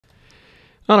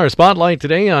On our spotlight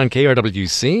today on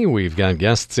KRWC, we've got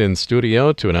guests in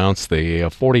studio to announce the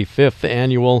 45th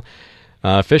annual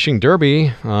Fishing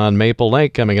Derby on Maple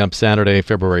Lake coming up Saturday,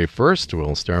 February 1st.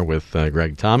 We'll start with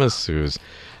Greg Thomas, who's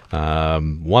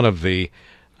one of the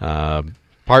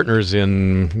partners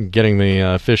in getting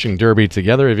the Fishing Derby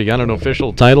together. Have you got an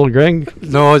official title, Greg?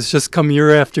 No, it's just come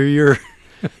year after year.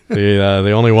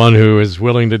 The only one who is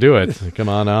willing to do it. Come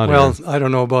on out Well, here. I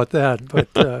don't know about that,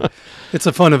 but it's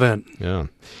a fun event. Yeah.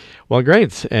 Well,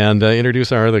 great. And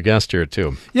introduce our other guest here,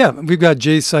 too. Yeah, we've got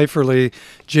Jay Seiferle.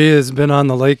 Jay has been on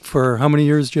the lake for how many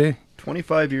years, Jay?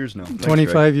 25 years now. Thanks,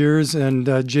 25 Greg. years, and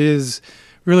Jay is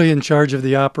really in charge of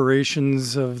the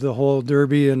operations of the whole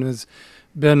Derby and has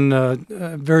been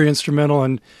very instrumental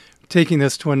in taking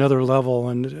this to another level.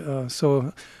 And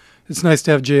so it's nice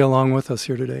to have Jay along with us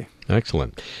here today.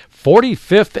 Excellent.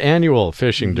 45th annual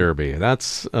Fishing Derby.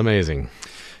 That's amazing.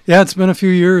 Yeah, it's been a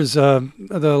few years.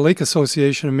 The Lake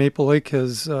Association of Maple Lake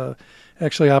has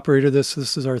actually operated this.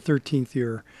 This is our 13th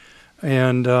year.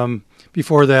 And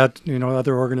before that,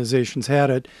 other organizations had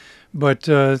it. But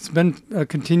it's been a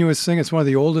continuous thing. It's one of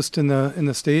the oldest in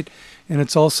the state. And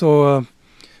it's also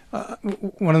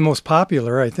one of the most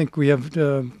popular. I think we have,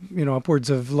 upwards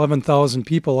of 11,000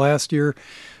 people last year.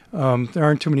 There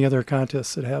aren't too many other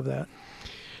contests that have that.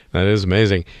 That is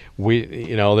amazing.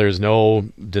 There's no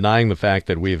denying the fact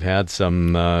that we've had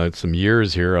some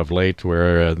years here of late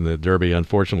where the Derby,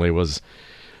 unfortunately, was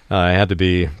had to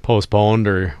be postponed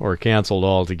or canceled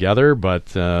altogether. But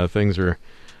things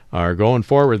are going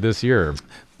forward this year.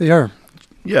 They are.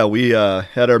 Yeah, we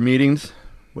had our meetings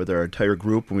with our entire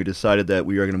group, and we decided that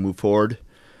we are going to move forward.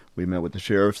 We met with the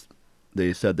sheriffs.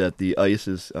 They said that the ice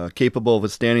is capable of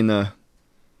withstanding the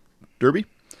Derby.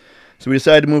 So we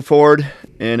decided to move forward,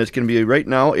 and it's going to be right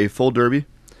now a full Derby.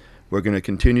 We're going to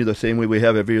continue the same way we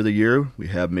have every other year. We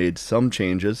have made some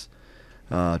changes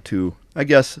to, I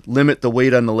guess, limit the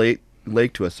weight on the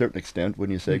lake to a certain extent,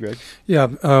 wouldn't you say, Greg?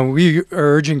 Yeah, we are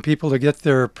urging people to get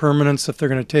their permanents if they're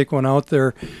going to take one out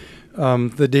there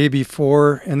the day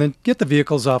before, and then get the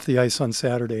vehicles off the ice on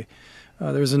Saturday.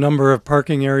 There's a number of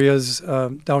parking areas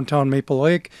downtown Maple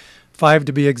Lake, 5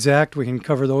 to be exact. We can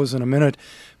cover those in a minute.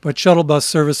 But shuttle bus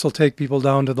service will take people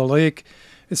down to the lake.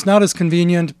 It's not as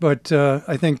convenient, but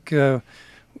I think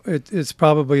it's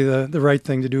probably the right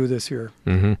thing to do this year.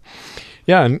 Mm-hmm.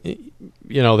 Yeah, and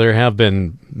there have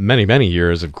been many, many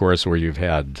years, of course, where you've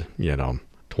had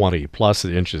 20 plus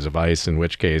inches of ice. In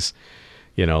which case,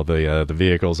 the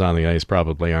vehicles on the ice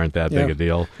probably aren't that big a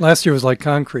deal. Last year was like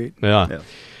concrete. Yeah.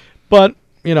 But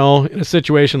in a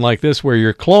situation like this where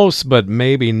you're close, but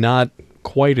maybe not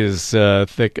quite as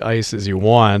thick ice as you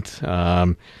want,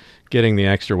 getting the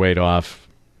extra weight off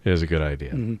is a good idea.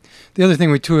 Mm-hmm. The other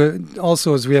thing we do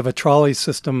also is we have a trolley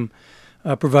system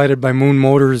provided by Moon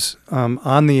Motors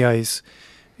on the ice.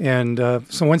 And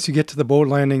so once you get to the boat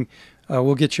landing,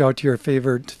 we'll get you out to your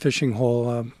favorite fishing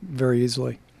hole very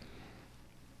easily.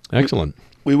 Excellent.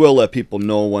 We will let people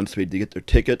know once we get their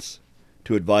tickets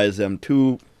to advise them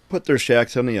to put their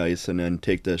shacks on the ice and then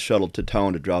take the shuttle to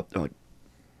town to drop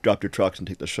their trucks and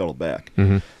take the shuttle back.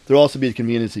 Mm-hmm. There'll also be the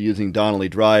convenience of using Donnelly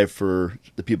Drive for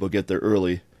the people who get there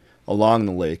early along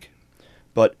the lake.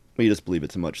 But we just believe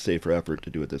it's a much safer effort to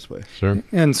do it this way. Sure.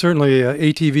 And certainly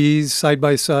ATVs,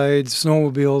 side-by-sides,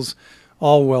 snowmobiles,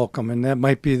 all welcome. And that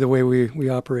might be the way we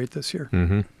operate this year.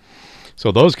 Mm-hmm.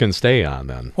 So those can stay on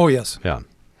then? Oh, yes. Yeah.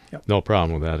 Yep. No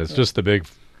problem with that. It's just the big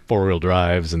four-wheel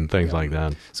drives and things like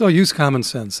that. So use common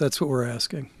sense. That's what we're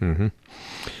asking. Mm-hmm.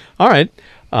 All right.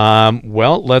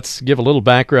 Well, let's give a little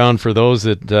background for those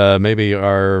that maybe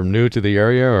are new to the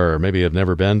area or maybe have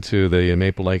never been to the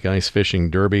Maple Lake Ice Fishing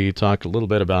Derby. Talk a little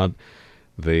bit about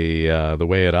the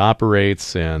way it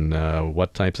operates and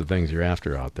what types of things you're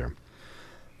after out there.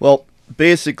 Well,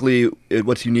 basically,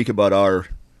 what's unique about our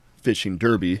Fishing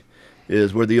Derby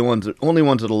is we're the only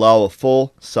ones that allow a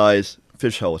full-size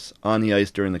fish house on the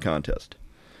ice during the contest.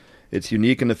 It's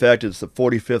unique in the fact it's the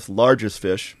 45th largest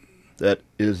fish that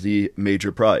is the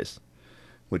major prize,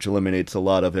 which eliminates a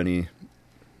lot of any,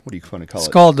 what do you want to call it?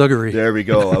 Skullduggery. There we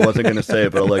go. I wasn't going to say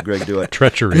it, but I'll let Greg do it.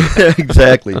 Treachery.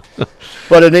 Exactly.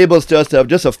 But it enables us to have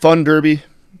just a fun derby,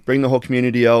 bring the whole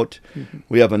community out. Mm-hmm.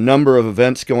 We have a number of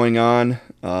events going on,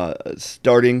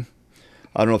 starting.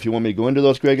 I don't know if you want me to go into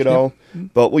those, Greg, at all,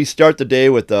 but we start the day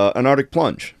with an Arctic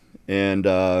plunge, and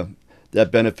that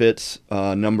benefits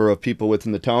a number of people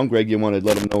within the town. Greg, you want to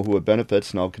let them know who it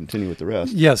benefits, and I'll continue with the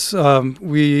rest. Yes.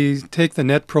 We take the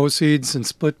net proceeds and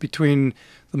split between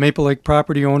the Maple Lake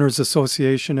Property Owners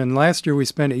Association, and last year we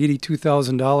spent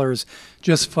 $82,000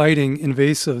 just fighting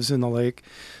invasives in the lake.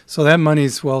 So that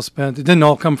money's well spent. It didn't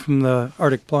all come from the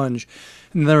Arctic plunge.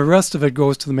 and the rest of it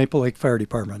goes to the Maple Lake Fire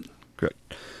Department. Correct.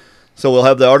 So we'll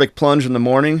have the Arctic Plunge in the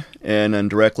morning, and then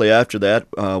directly after that,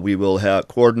 we will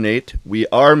coordinate. We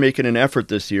are making an effort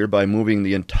this year by moving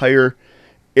the entire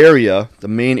area, the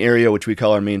main area, which we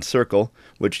call our main circle,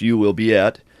 which you will be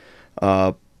at,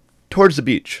 towards the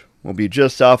beach. We'll be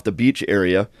just off the beach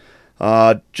area,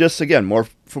 just again, more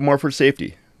for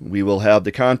safety. We will have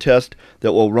the contest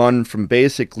that will run from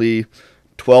basically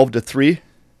 12 to 3.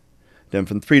 Then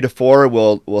from 3 to 4,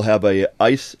 we'll have a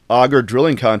ice auger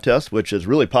drilling contest, which is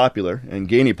really popular and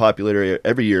gaining popularity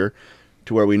every year,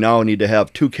 to where we now need to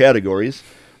have 2 categories: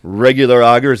 regular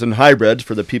augers and hybrids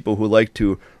for the people who like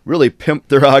to really pimp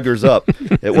their augers up.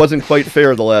 It wasn't quite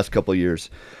fair the last couple of years.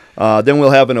 Then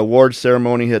we'll have an award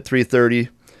ceremony at 3:30,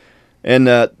 and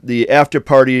the after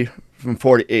party from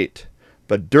 4 to 8.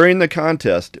 But during the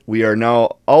contest, we are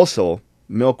now also,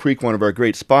 Mill Creek, one of our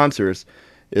great sponsors,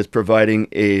 is providing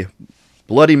a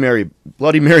Bloody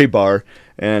Mary bar.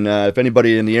 And if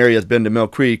anybody in the area has been to Mill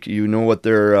Creek, you know what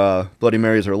their Bloody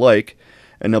Marys are like.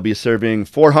 And they'll be serving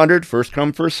 400, first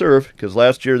come, first serve, because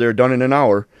last year they were done in an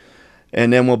hour.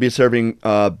 And then we'll be serving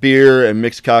beer and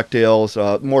mixed cocktails,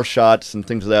 more shots and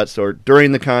things of that sort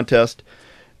during the contest.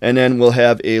 And then we'll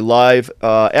have a live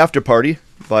after party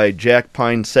by Jack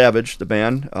Pine Savage, the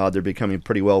band. They're becoming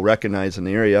pretty well recognized in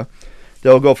the area.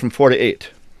 They'll go from 4 to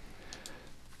 8.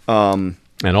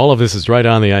 And all of this is right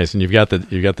on the ice, and you've got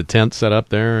the tent set up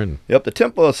there. And Yep, the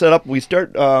tent will set up. We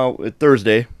start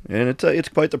Thursday, and it's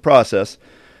quite the process.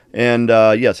 And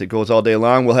yes, it goes all day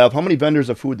long. We'll have how many vendors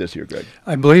of food this year, Greg?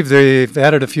 I believe they've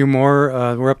added a few more.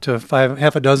 We're up to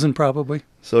half a dozen probably.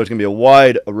 So it's going to be a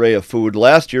wide array of food.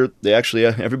 Last year, they actually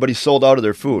everybody sold out of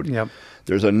their food. Yep.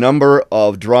 There's a number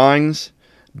of drawings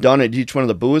done at each one of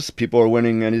the booths. People are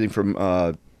winning anything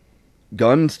from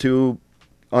guns to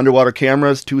underwater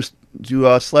cameras to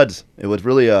sleds. It was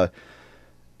really a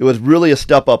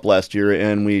step up last year,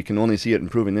 and we can only see it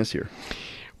improving this year.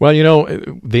 Well,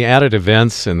 the added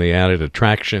events and the added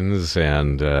attractions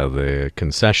and the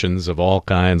concessions of all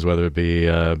kinds, whether it be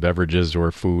beverages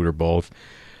or food or both,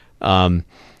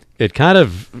 it kind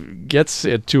of gets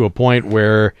it to a point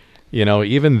where,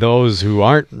 even those who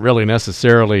aren't really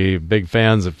necessarily big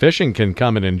fans of fishing can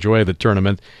come and enjoy the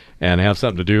tournament and have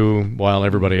something to do while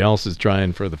everybody else is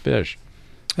trying for the fish.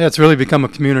 Yeah, it's really become a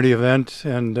community event,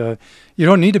 and you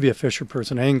don't need to be a fisher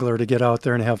person, angler, to get out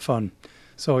there and have fun.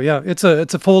 So yeah, it's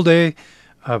a full day.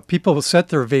 People will set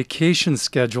their vacation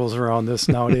schedules around this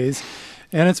nowadays,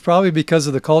 and it's probably because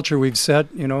of the culture we've set.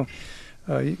 You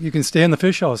can stay in the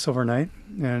fish house overnight,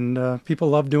 and people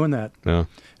love doing that. Yeah.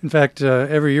 In fact,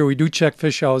 every year we do check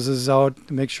fish houses out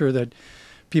to make sure that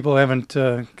people haven't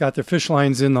got their fish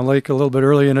lines in the lake a little bit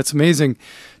early. And it's amazing,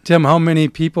 Tim, how many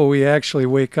people we actually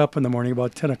wake up in the morning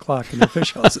about 10 o'clock in their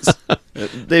fish houses.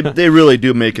 They really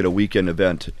do make it a weekend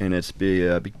event, and it's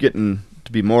getting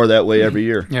to be more that way every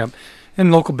year. Yeah,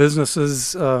 and local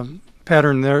businesses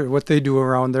pattern what they do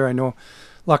around there. I know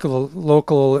a lot of the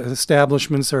local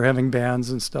establishments are having bands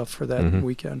and stuff for that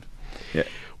weekend. Yeah.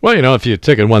 Well, if you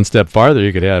took it one step farther,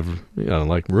 you could have,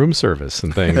 like room service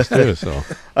and things too. So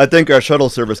I think our shuttle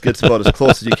service gets about as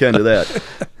close as you can to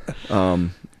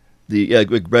that.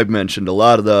 Like Greg mentioned, a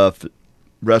lot of the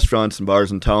restaurants and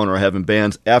bars in town are having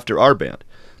bands after our band.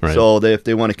 Right. So if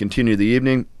they want to continue the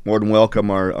evening, more than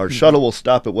welcome. Our shuttle will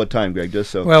stop at what time, Greg?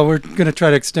 Just so. Well, we're going to try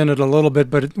to extend it a little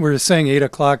bit, but we're saying 8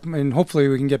 o'clock, and hopefully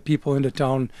we can get people into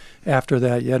town after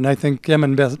that yet. And I think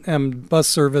M Bus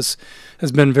Service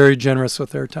has been very generous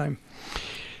with their time.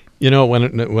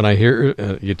 When I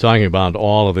hear you talking about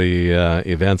all of the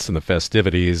events and the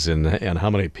festivities and how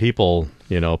many people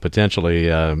potentially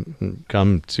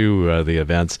come to the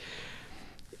events,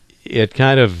 it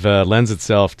kind of lends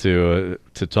itself to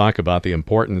talk about the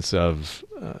importance of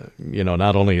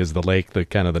not only is the lake the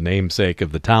kind of the namesake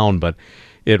of the town, but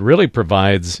it really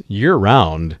provides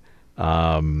year-round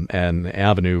an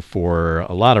avenue for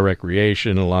a lot of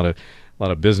recreation. A lot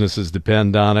of businesses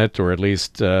depend on it, or at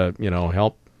least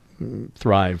help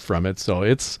thrive from it. So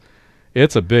it's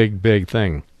a big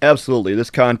thing. Absolutely,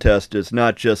 this contest is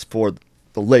not just for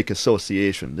the Lake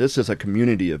Association. This is a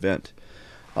community event.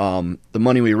 The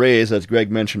money we raise, as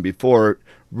Greg mentioned before,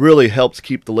 really helps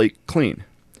keep the lake clean.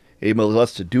 Enables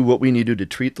us to do what we need to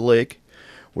treat the lake.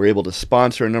 We're able to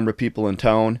sponsor a number of people in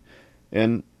town,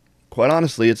 and quite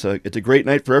honestly, it's a great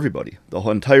night for everybody. The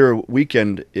whole entire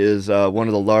weekend is one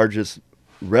of the largest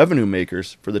revenue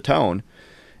makers for the town,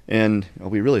 and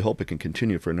we really hope it can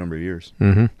continue for a number of years.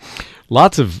 Mm-hmm.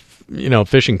 Lots of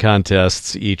fishing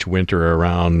contests each winter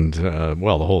around the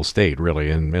whole state really,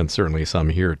 and certainly some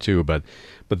here too. But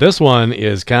this one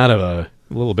is kind of a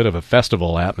little bit of a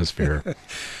festival atmosphere.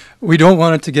 We don't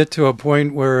want it to get to a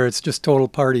point where it's just total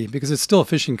party because it's still a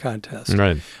fishing contest.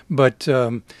 Right. But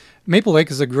Maple Lake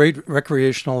is a great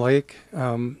recreational lake.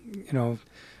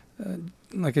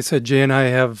 Like I said, Jay and I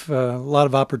have a lot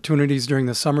of opportunities during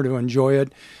the summer to enjoy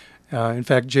it. In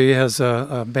fact, Jay has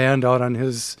a band out on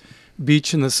his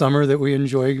beach in the summer that we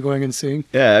enjoy going and seeing.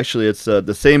 Yeah, actually, it's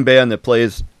the same band that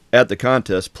plays at the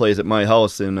contest plays at my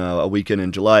house in a weekend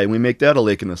in July, and we make that a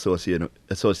Lake and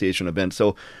Association event.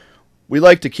 So we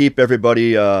like to keep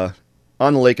everybody on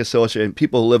the Lake Association,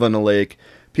 people who live on the lake,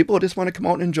 people who just want to come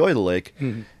out and enjoy the lake.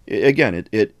 Mm-hmm. Again,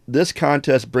 this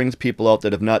contest brings people out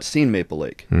that have not seen Maple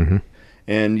Lake. Mm-hmm.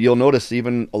 And you'll notice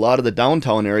even a lot of the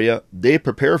downtown area, they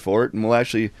prepare for it, and we'll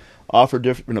actually offer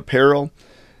different apparel,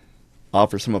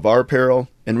 offer some of our apparel,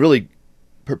 and really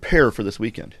prepare for this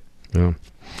weekend. Yeah.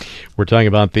 We're talking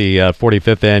about the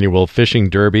 45th Annual Fishing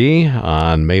Derby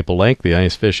on Maple Lake. The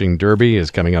Ice Fishing Derby is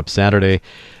coming up Saturday,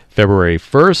 February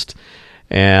 1st.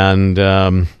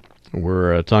 And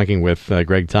we're talking with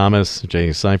Greg Thomas, Jay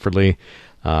Seifertly,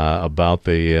 about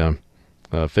the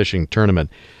fishing tournament.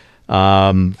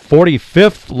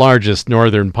 45th largest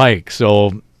northern pike.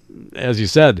 So, as you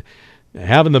said,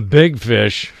 having the big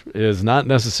fish is not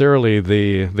necessarily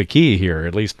the key here,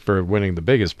 at least for winning the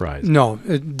biggest prize. No,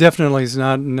 it definitely is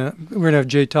not. And, we're going to have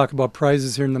Jay talk about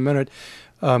prizes here in a minute.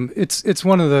 It's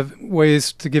one of the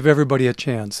ways to give everybody a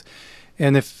chance.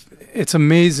 And if it's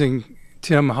amazing,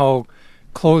 Tim, how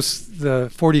close the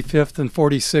 45th and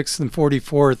 46th and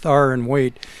 44th are in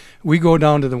weight. We go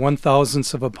down to the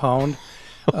 1,000ths of a pound.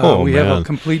 We have a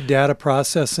complete data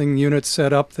processing unit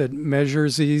set up that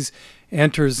measures these,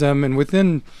 enters them, and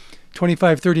within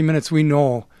 25, 30 minutes, we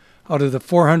know out of the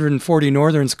 440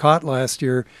 northerns caught last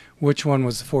year, which one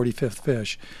was the 45th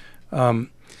fish.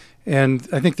 And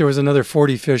I think there was another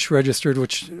 40 fish registered,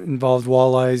 which involved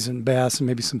walleyes and bass and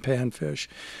maybe some panfish.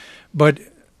 But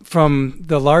from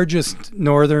the largest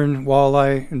northern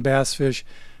walleye and bass fish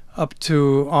up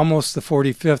to almost the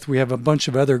 45th, we have a bunch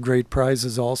of other great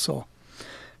prizes also.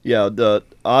 Yeah,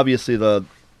 obviously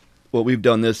what we've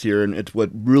done this year, and it's what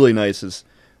really nice is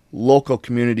local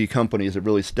community companies have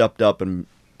really stepped up and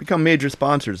become major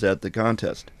sponsors at the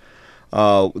contest.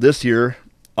 This year,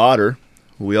 Otter,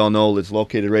 who we all know is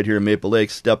located right here in Maple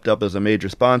Lake, stepped up as a major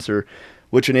sponsor,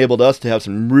 which enabled us to have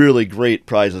some really great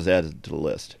prizes added to the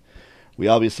list. We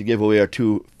obviously give away our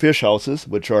 2 fish houses,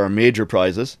 which are our major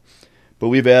prizes, but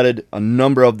we've added a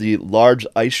number of the large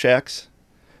ice shacks,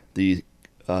 the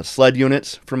sled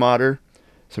units from Otter,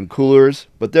 some coolers,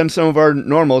 but then some of our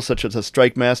normals, such as a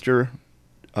Strike Master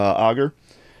auger.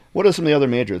 What are some of the other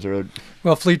majors?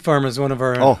 Well, Fleet Farm is one of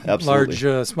our large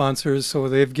sponsors, so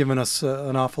they've given us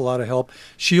an awful lot of help.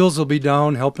 Shields will be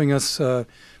down helping us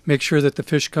make sure that the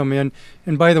fish come in.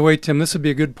 And by the way, Tim, this would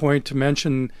be a good point to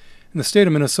mention. In the state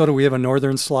of Minnesota, we have a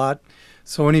northern slot,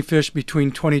 so any fish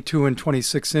between 22 and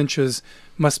 26 inches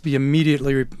must be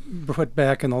immediately put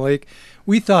back in the lake.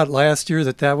 We thought last year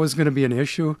that was going to be an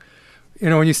issue.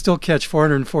 When you still catch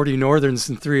 440 northerns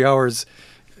in 3 hours,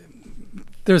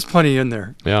 there's plenty in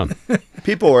there. Yeah.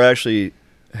 People were actually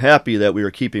happy that we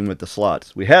were keeping with the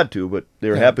slots. We had to, but they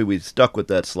were happy we stuck with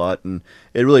that slot, and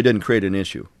it really didn't create an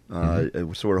issue.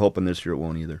 So we're hoping this year it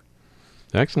won't either.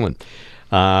 Excellent.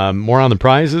 More on the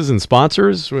prizes and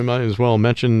sponsors. We might as well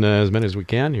mention as many as we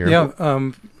can here.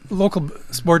 Yeah. Local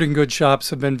sporting goods shops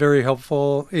have been very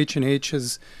helpful. H&H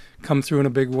has come through in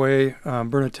a big way.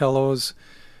 Bernatello's,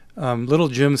 Little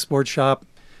Jim Sports Shop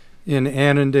in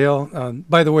Annandale.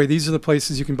 By the way, these are the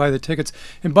places you can buy the tickets.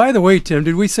 And by the way, Tim,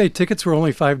 did we say tickets were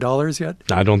only $5 yet?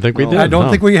 I don't think we did. I don't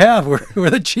think we have. We're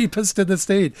the cheapest in the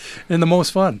state and the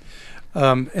most fun.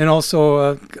 And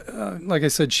also, like I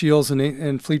said, Shields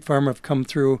and Fleet Farm have come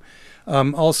through.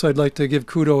 Also, I'd like to give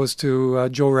kudos to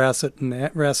Joe Rassett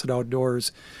and Rassett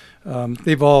Outdoors.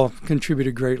 They've all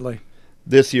contributed greatly.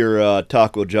 This year,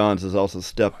 Taco John's has also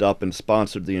stepped up and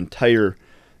sponsored the entire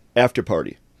after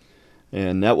party.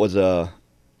 And that was a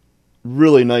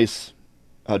really nice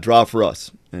draw for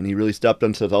us. And he really stepped in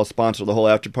and said, I'll sponsor the whole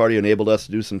after party, enabled us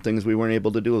to do some things we weren't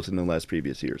able to do in the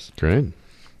previous years. Great.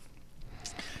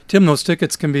 Tim, those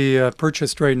tickets can be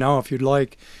purchased right now if you'd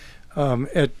like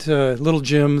at Little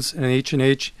Jim's and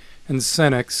H&H and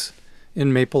Cenex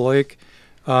in Maple Lake.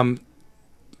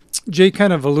 Jay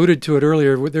kind of alluded to it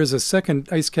earlier. There's a second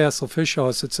Ice Castle Fish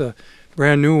House. It's a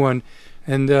brand new one,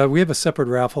 and we have a separate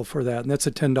raffle for that, and that's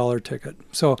a $10 ticket.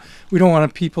 So we don't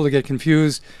want people to get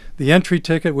confused. The entry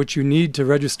ticket, which you need to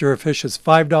register a fish, is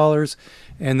 $5,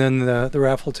 and then the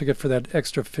raffle ticket for that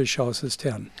extra fish house is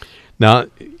 $10. Now,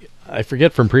 I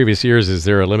forget from previous years, is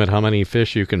there a limit how many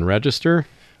fish you can register?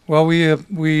 Well,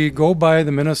 we go by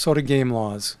the Minnesota game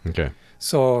laws. Okay.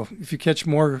 So if you catch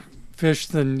more fish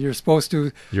than you're supposed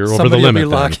to, You're over the somebody will limit be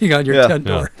then. locking on your Yeah. tent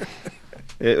door.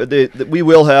 We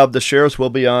will have, the sheriffs will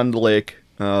be on the lake.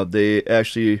 They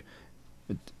actually,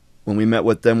 when we met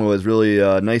with them, it was really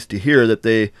nice to hear that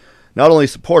they not only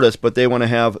support us, but they want to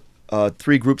have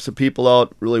 3 groups of people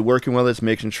out really working with us,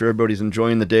 making sure everybody's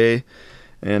enjoying the day.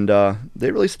 And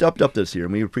they really stepped up this year,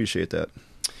 and we appreciate that.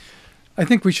 I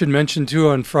think we should mention too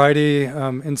on Friday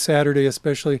and Saturday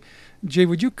especially. Jay,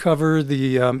 would you cover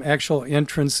the actual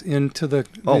entrance into the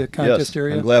contest yes.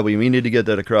 area? I'm glad we need to get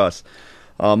that across.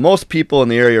 Most people in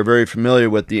the area are very familiar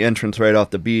with the entrance right off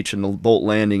the beach and the boat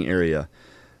landing area.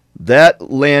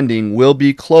 That landing will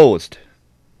be closed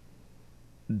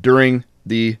during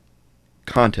the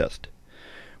contest.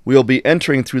 We'll be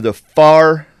entering through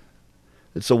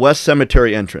it's the West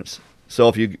Cemetery entrance. So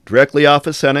if you directly off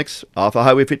of Senex, off of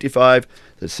Highway 55,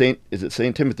 is it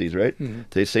St. Timothy's, right? Mm-hmm.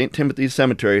 To St. Timothy's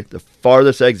Cemetery, the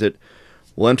farthest exit,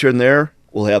 we'll enter in there.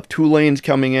 We'll have 2 lanes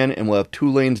coming in, and we'll have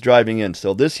 2 lanes driving in.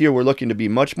 So this year we're looking to be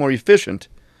much more efficient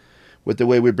with the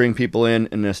way we bring people in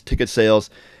this ticket sales,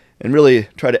 and really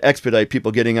try to expedite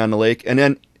people getting on the lake. And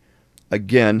then,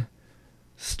 again,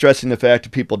 stressing the fact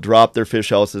that people drop their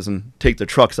fish houses and take the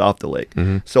trucks off the lake.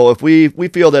 Mm-hmm. So if we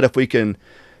feel that if we can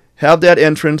have that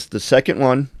entrance, the second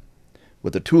one,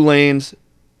 with the 2 lanes,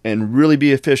 and really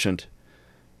be efficient,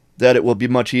 that it will be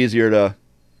much easier to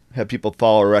have people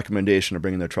follow a recommendation of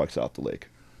bringing their trucks off the lake.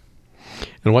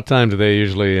 And what time do they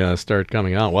usually start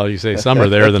coming out? Well, you say some are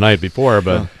there the night before,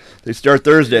 but They start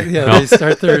Thursday. Yeah, they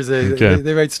start Thursday. Okay.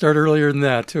 They might start earlier than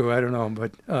that too. I don't know,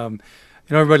 but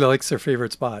everybody likes their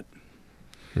favorite spot.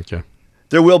 okay.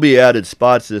 There will be added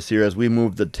spots this year as we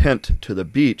move the tent to the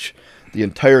beach. The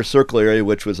entire circle area,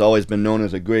 which was always been known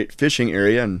as a great fishing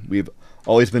area, and we've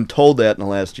always been told that in the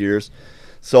last years.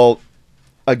 So,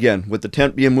 again, with the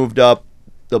tent being moved up,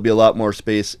 there'll be a lot more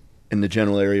space in the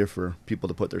general area for people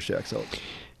to put their shacks out.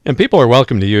 And people are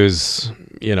welcome to use,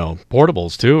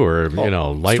 portables too, or,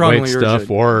 lightweight strongly urge stuff.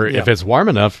 it. Or Yeah. if it's warm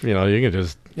enough, you can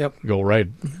just Yep. go right,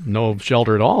 no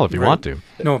shelter at all if you Right. want to.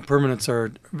 No, permanents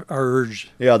are urged.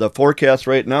 Yeah, the forecast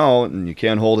right now, and you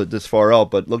can't hold it this far out,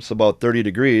 but looks about 30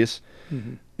 degrees.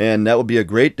 Mm-hmm. And that would be a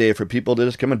great day for people to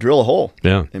just come and drill a hole.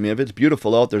 Yeah. I mean, if it's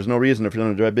beautiful out, there's no reason if you're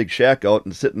going to drive a big shack out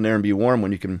and sit in there and be warm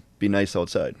when you can be nice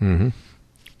outside. Mm-hmm.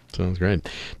 Sounds great.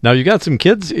 Now, you got some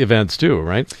kids events too,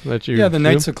 right? That you Yeah, the do?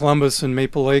 Knights of Columbus and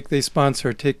Maple Lake, they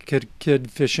sponsor Take Kid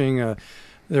Fishing.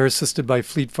 They're assisted by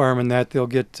Fleet Farm in that. They'll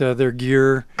get their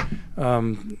gear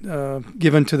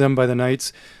given to them by the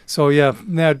Knights. So, yeah,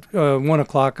 that 1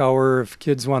 o'clock hour, if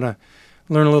kids want to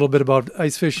learn a little bit about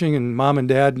ice fishing and mom and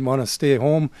dad want to stay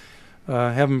home,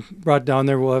 have them brought down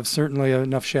there. We'll have certainly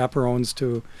enough chaperones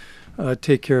to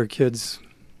take care of kids.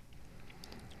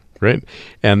 Great.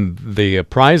 And the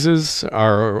prizes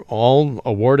are all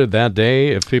awarded that day.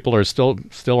 If people are still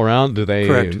around, do they?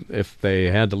 Correct. If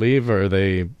they had to leave, are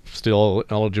they still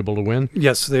eligible to win?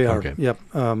 Yes, they are. Okay. Yep.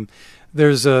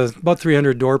 There's about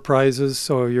 300 door prizes.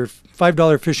 So your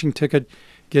 $5 fishing ticket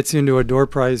gets you into a door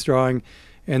prize drawing.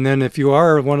 And then if you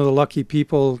are one of the lucky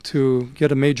people to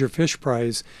get a major fish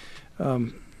prize,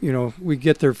 we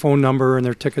get their phone number and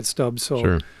their ticket stub. So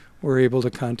Sure. we're able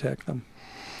to contact them.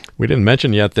 We didn't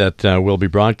mention yet that we'll be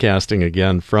broadcasting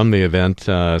again from the event.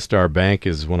 Star Bank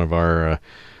is one of our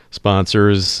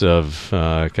sponsors of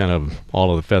kind of all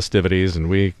of the festivities, and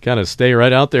we kind of stay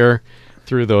right out there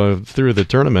through the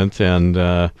tournament and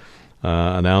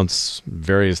announce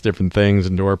various different things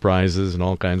and door prizes and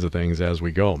all kinds of things as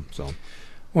we go. So,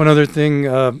 One other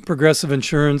thing, Progressive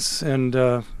Insurance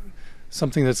and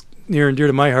something that's near and dear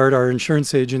to my heart, our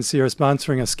insurance agency are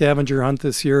sponsoring a scavenger hunt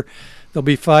this year. There'll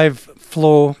be 5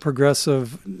 Flow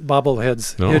Progressive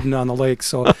bobbleheads hidden on the lake.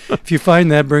 So if you find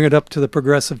that, bring it up to the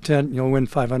Progressive tent. You'll win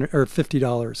 $500 or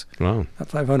 $50. wow. Not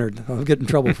 $500. I'll get in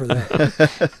trouble for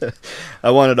that.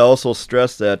 I wanted to also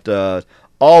stress that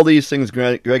all these things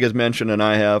Greg has mentioned and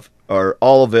I have are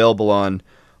all available on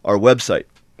our website.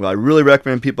 Well, I really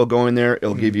recommend people going there.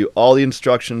 It'll give you all the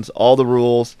instructions, all the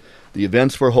rules, the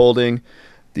events we're holding,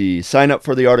 the sign up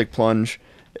for the Arctic Plunge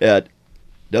at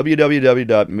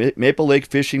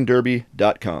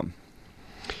www.maplelakefishingderby.com.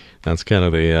 That's kind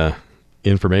of the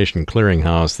information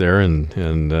clearinghouse there,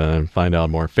 and find out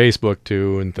more. Facebook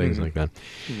too, and things like that.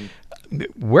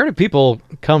 Where do people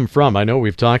come from? I know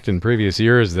we've talked in previous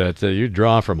years that you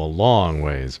draw from a long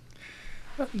ways.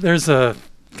 There's a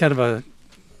kind of a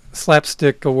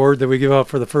slapstick award that we give out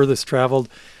for the furthest traveled.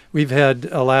 We've had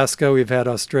Alaska, we've had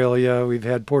Australia, we've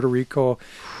had Puerto Rico.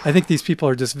 I think these people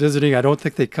are just visiting. I don't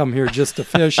think they come here just to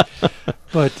fish,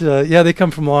 but yeah, they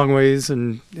come from long ways,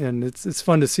 and it's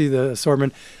fun to see the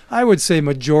assortment. I would say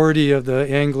majority of the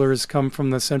anglers come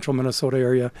from the central Minnesota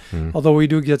area, although we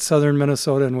do get southern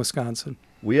Minnesota and Wisconsin.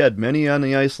 We had many on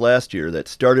the ice last year that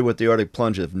started with the Arctic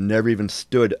Plunge that have never even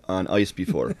stood on ice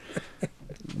before.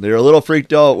 They're a little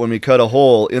freaked out when we cut a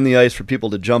hole in the ice for people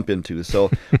to jump into.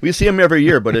 So we see them every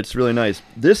year, but it's really nice.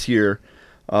 This year,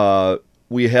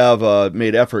 we have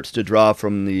made efforts to draw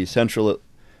from the central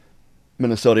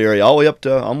Minnesota area all the way up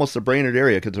to almost the Brainerd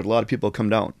area because there's a lot of people come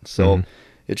down. So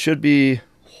it should be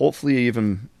hopefully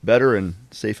even better and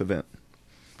safe event.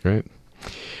 Great.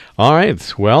 All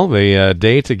right. Well, the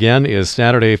date again is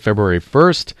Saturday, February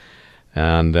 1st,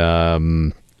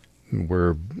 and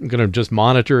we're going to just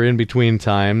monitor in between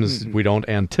times. We don't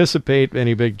anticipate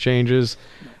any big changes,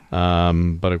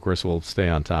 but of course we'll stay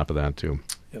on top of that too.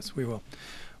 Yes, we will.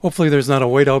 Hopefully there's not a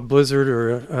whiteout blizzard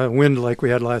or a wind like we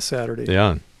had last Saturday.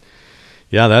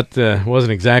 Yeah, that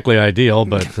wasn't exactly ideal,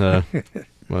 but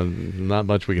well, not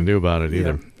much we can do about it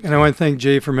either. Yeah. And I want to thank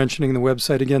Jay for mentioning the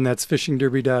website again. That's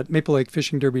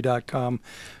MapleLakeFishingDerby.com.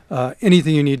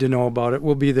 Anything you need to know about it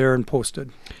will be there and posted.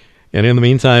 And in the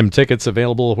meantime, tickets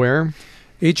available where?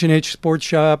 H&H Sports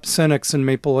Shop, Senex in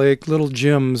Maple Lake, Little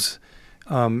Jim's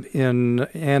in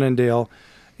Annandale,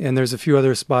 and there's a few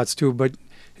other spots too. But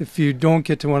if you don't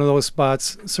get to one of those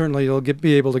spots, certainly you'll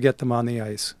be able to get them on the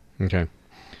ice. Okay.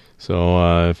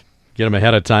 So get them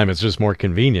ahead of time. It's just more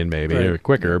convenient maybe, or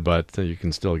quicker, but you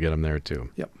can still get them there too.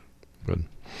 Yep. Good.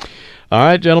 All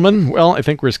right, gentlemen. Well, I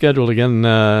think we're scheduled again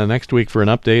next week for an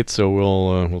update, so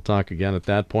we'll talk again at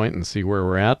that point and see where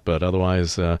we're at. But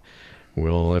otherwise,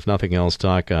 we'll, if nothing else,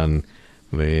 talk on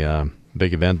the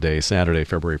big event day, Saturday,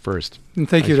 February 1st. And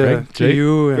thank you to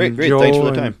you and Great. Joe Thanks for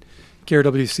the time. and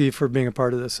KRWC for being a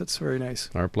part of this. It's very nice.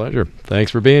 Our pleasure.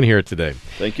 Thanks for being here today.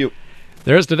 Thank you.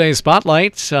 There's today's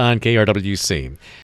Spotlight on KRWC.